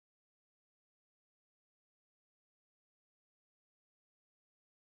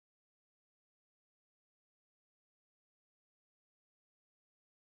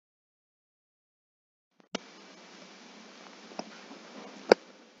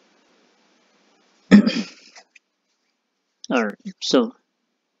Alright, so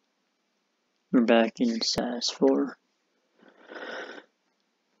we're back in SAS 4.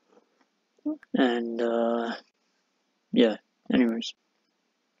 And, yeah, anyways.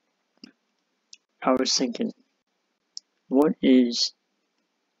 I was thinking, what is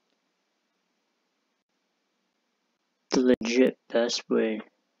the legit best way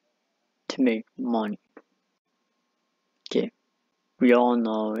to make money? Okay, we all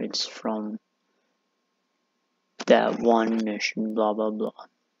know it's from that one mission, blah blah blah.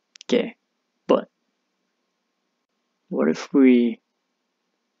 Okay, but what if we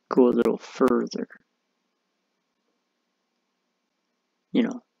go a little further? You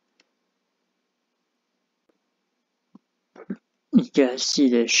know, you guys see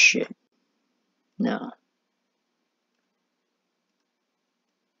this shit now.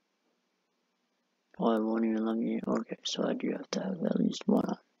 Oh, it won't even let me. Okay, so I do have to have at least one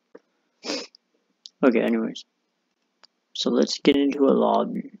on. Okay, anyways. So let's get into a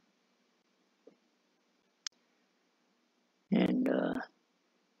lobby. And,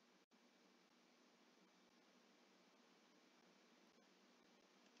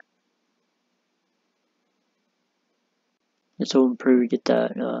 let's hope and pray we get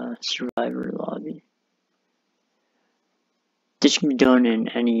that, survivor lobby. This can be done in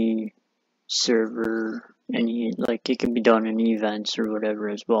any server, it can be done in events or whatever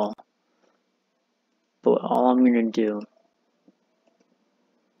as well. But all I'm gonna do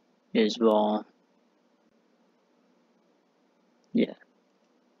is, well, yeah,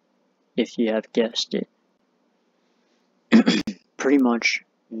 if you have guessed it, pretty much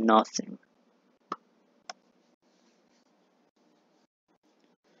nothing.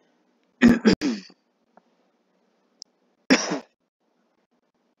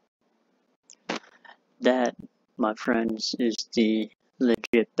 That, my friends, is the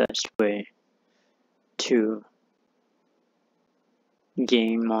legit best way to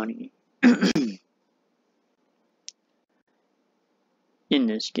gain money in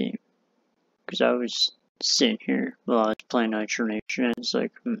this game. Because I was sitting here while I was playing Nitro Nation, and it's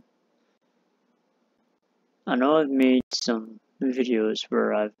like, I know I've made some videos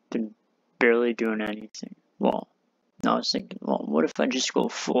where I've been barely doing anything. Well, I was thinking, well, what if I just go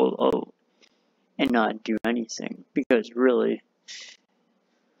full O and not do anything? Because really,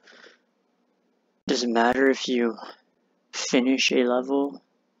 does it matter if you finish a level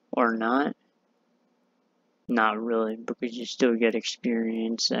or not? Not really, because you still get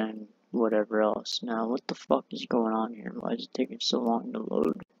experience and whatever else. Now, what the fuck is going on here? Why is it taking so long to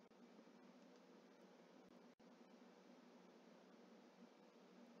load?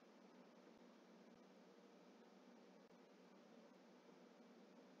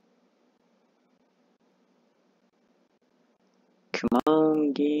 Come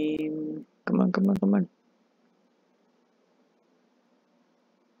on, game. Come on, come on, come on.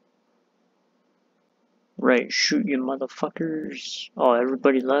 Right, shoot you motherfuckers. Oh,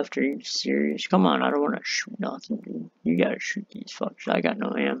 everybody left? Are you serious? Come on, I don't want to shoot nothing, dude. You gotta shoot these fuckers. I got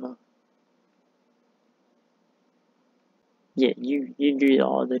no ammo. Yeah, you do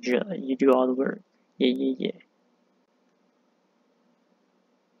all the work. Yeah.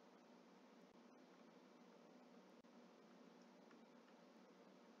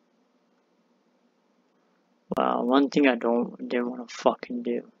 Wow, one thing I didn't want to fucking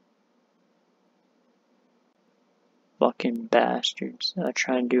do. Fucking bastards. I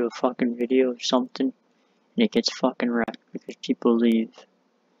try and do a fucking video of something, and it gets fucking wrecked because people leave.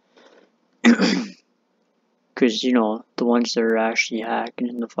 Because, you know, the ones that are actually hacking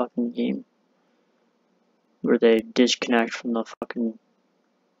in the fucking game, where they disconnect from the fucking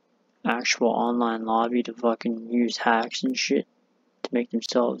actual online lobby to fucking use hacks and shit to make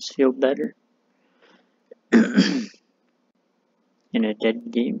themselves feel better in a dead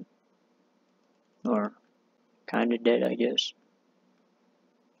game. Or kinda dead, I guess.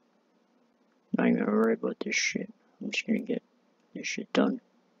 Not even gonna worry about this shit. I'm just gonna get this shit done.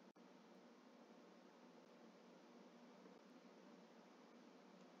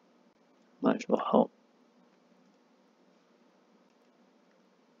 Might as well help.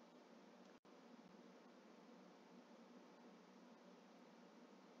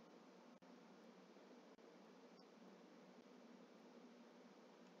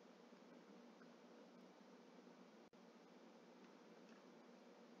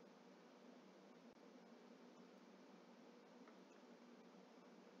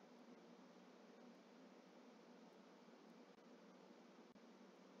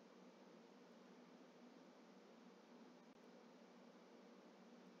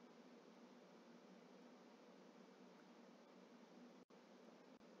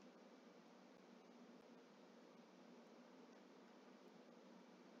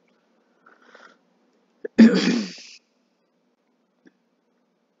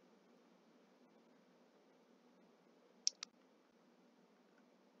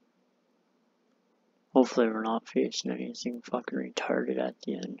 Hopefully we're not facing anything fucking retarded at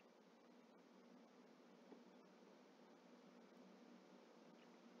the end.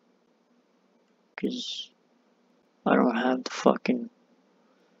 Because I don't have the fucking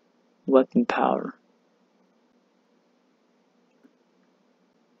weapon power.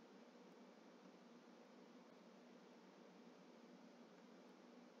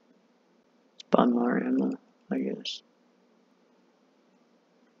 Let's buy more ammo, I guess.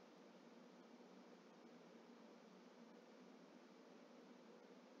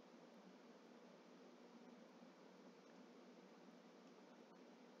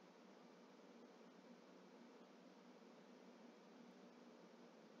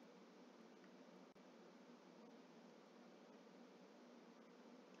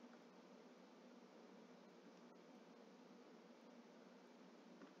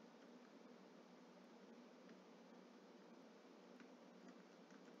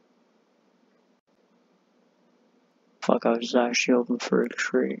 Fuck, I was actually hoping for a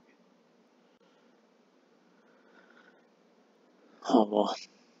crate. Oh well.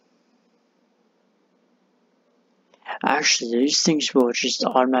 Actually, these things will just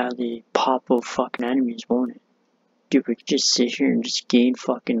automatically pop up fucking enemies, won't it? Dude, we could just sit here and just gain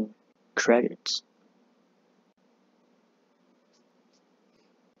fucking credits.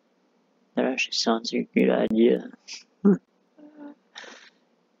 That actually sounds like a good idea.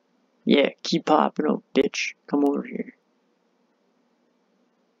 Yeah, keep popping up, bitch. Come over here.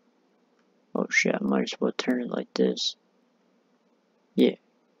 Oh shit, I might as well turn it like this. Yeah,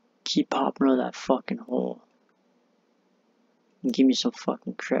 keep popping out of that fucking hole. And give me some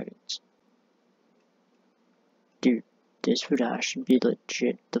fucking credits. Dude, this would actually be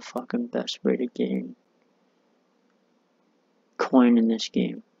legit the fucking best way to gain coin in this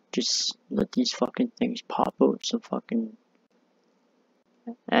game. Just let these fucking things pop out some fucking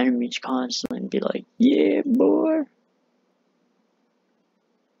enemies constantly and be like, yeah, boy.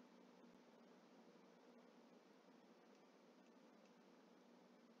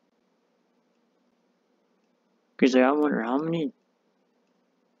 Because I wonder how many,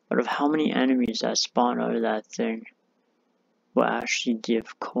 out of how many enemies that spawn out of that thing will actually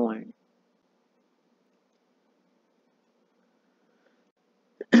give coin.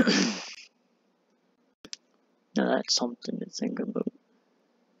 Now that's something to think about.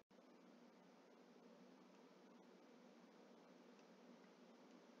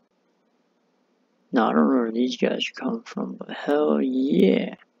 Now I don't know where these guys are coming from, but hell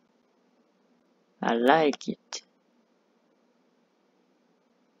yeah. I like it.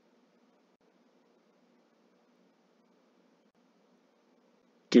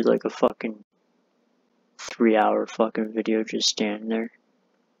 Do like a fucking 3-hour fucking video just standing there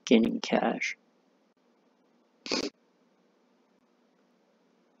getting cash.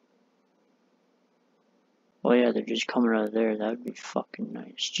 Oh yeah, they're just coming out of there. That would be fucking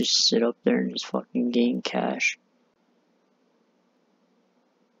nice. Just sit up there and just fucking gain cash.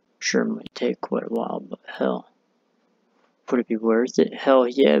 Sure, it might take quite a while, but hell. Would it be worth it? Hell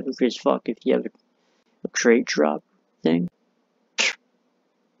yeah, because fuck, if you have a crate drop thing,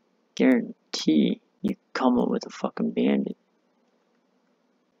 guarantee you come up with a fucking bandit.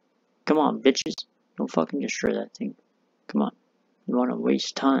 Come on, bitches. Don't fucking destroy that thing. Come on. You wanna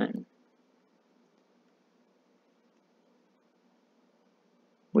waste time.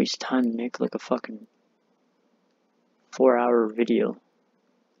 Waste time to make like a fucking 4-hour video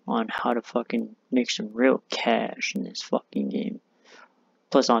on how to fucking make some real cash in this fucking game.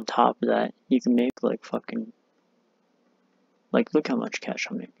 Plus on top of that, you can make like fucking, like look how much cash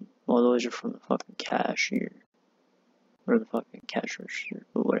I'm making. Well, those are from the fucking cashier. Or the fucking cash register,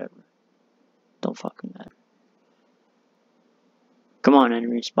 but whatever. Don't fucking matter. Come on,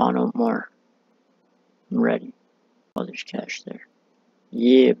 enemy, spawn out more. I'm ready. Oh, there's cash there.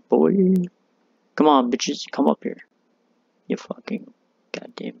 Yeah, boy. Come on, bitches, come up here. You fucking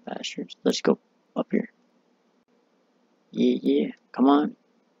goddamn bastards. Let's go up here. Yeah, come on.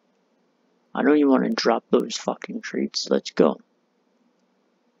 I know you want to drop those fucking treats. Let's go.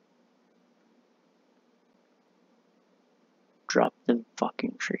 Drop them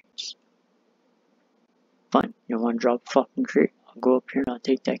fucking treats. Fine, you don't want to drop a fucking treat? I'll go up here and I'll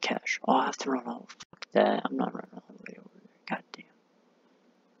take that cash. Oh, I have to run all. Fuck that. I'm not running all the way over there. Goddamn.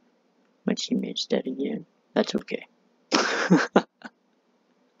 My teammate's dead again. That's okay.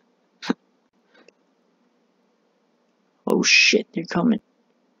 Oh shit, they're coming.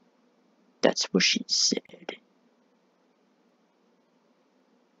 That's what she said.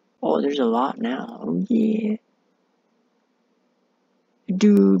 Oh, there's a lot now. Oh, yeah.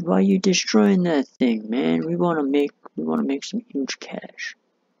 Dude, why you destroying that thing, man? We wanna make some huge cash.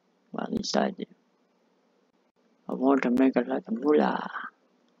 Well, at least I do. I want to make it like a moolah.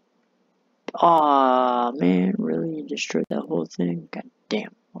 Aw, man, really? You destroyed that whole thing? God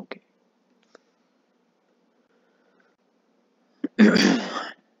damn. Okay.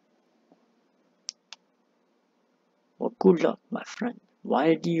 Well, good luck, my friend.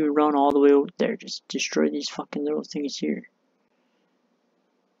 Why do you run all the way out there? Just destroy these fucking little things here.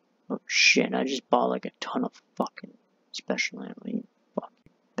 Oh shit, I just bought like a ton of fucking special ammo. You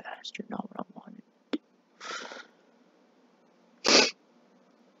fucking bastard, not what I wanted.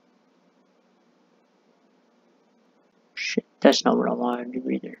 Shit, that's not what I wanted to do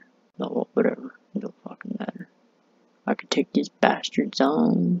either. No, well, whatever. It don't fucking matter. I could take these bastards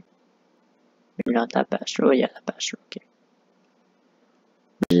on. Maybe not that bastard. Oh yeah, that bastard, okay.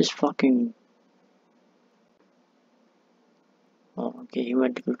 Where's this fucking... Oh, okay, he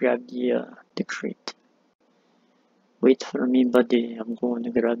went to go grab the crate. Wait for me, buddy. I'm going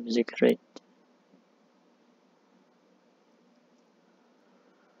to grab the crate.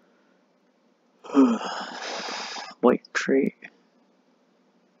 White crate.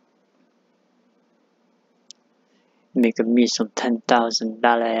 Making me some $10,000,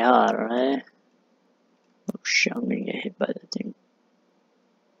 right? Oh shit, I'm gonna get hit by that thing.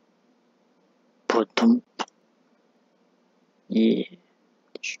 Put-tum. Yeah.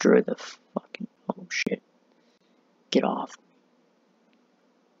 Destroy the fucking... Oh shit. Get off.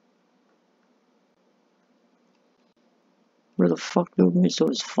 Where the fuck those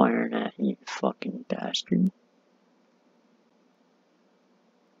missiles firing at, you fucking bastard?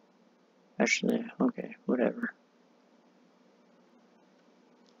 Actually, okay, whatever.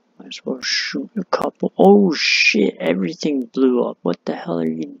 Might as well shoot a couple. Oh shit, everything blew up. What the hell are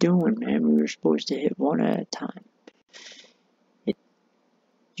you doing, man? We were supposed to hit one at a time.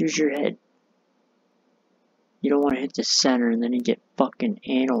 Use your head. You don't want to hit the center and then you get fucking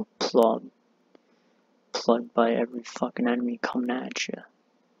anal plugged by every fucking enemy coming at you.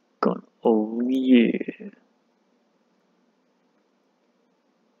 Going, oh yeah.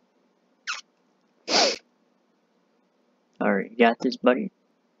 Alright, you got this, buddy?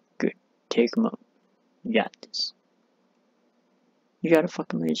 Good. Take him up. You got this. You got a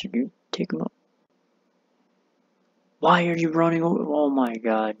fucking laser, dude. Take him up. Why are you running over? Oh my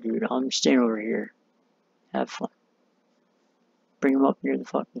god, dude. I'm staying over here. Have fun. Bring him up near the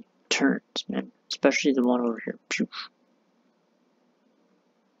fucking turrets, man. Especially the one over here. Pew.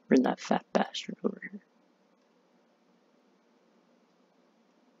 Bring that fat bastard over here.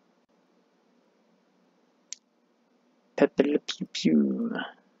 Pepe pew pew.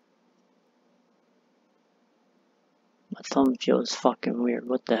 My thumb feels fucking weird.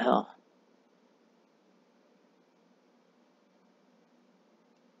 What the hell?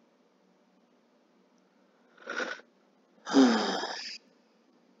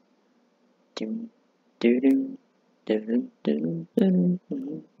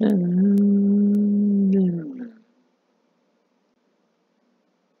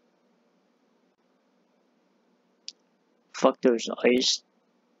 Fuck those ice.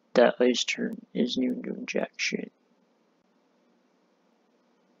 That ice turn isn't even doing jack shit.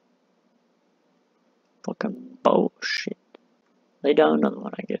 Fucking bullshit. Lay down another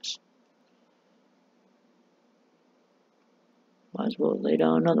one, I guess. Might as well lay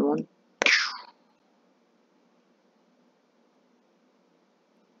down another one.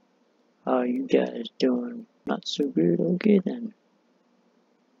 How you guys doing? Not so good? Okay then.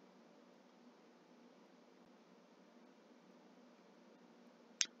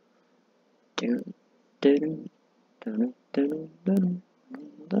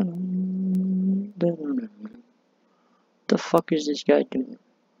 The fuck is this guy doing?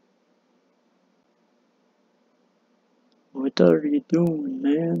 What are you doing,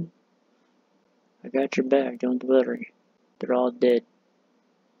 man? I got your back, don't worry. They're all dead.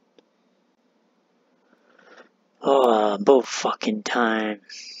 Oh, about fucking time.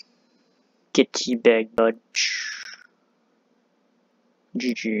 Get teabagged, bud.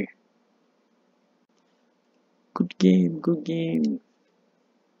 GG. Good game, good game.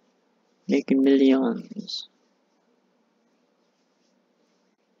 Making millions.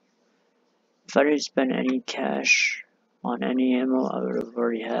 If I didn't spend any cash on any ammo, I would have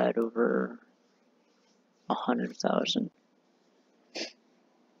already had over 100,000.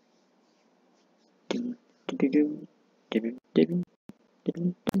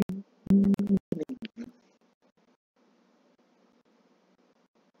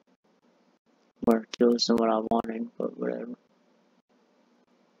 More kills than what I wanted, but whatever.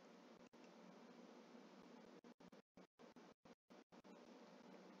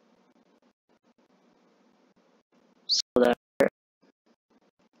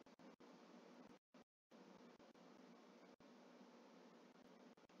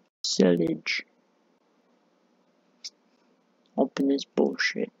 Sellage. Open this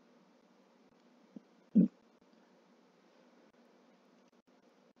bullshit.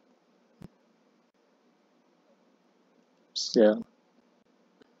 Sell.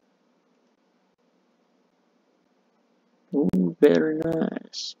 Ooh, very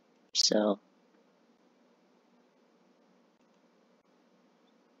nice. Sell.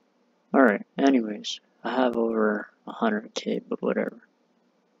 Alright, anyways, I have over 100k, but whatever.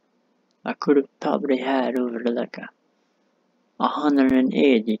 I could have probably had over like a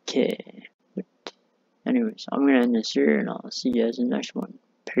 180k. But anyways, I'm gonna end this here and I'll see you guys in the next one.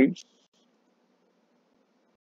 Peace.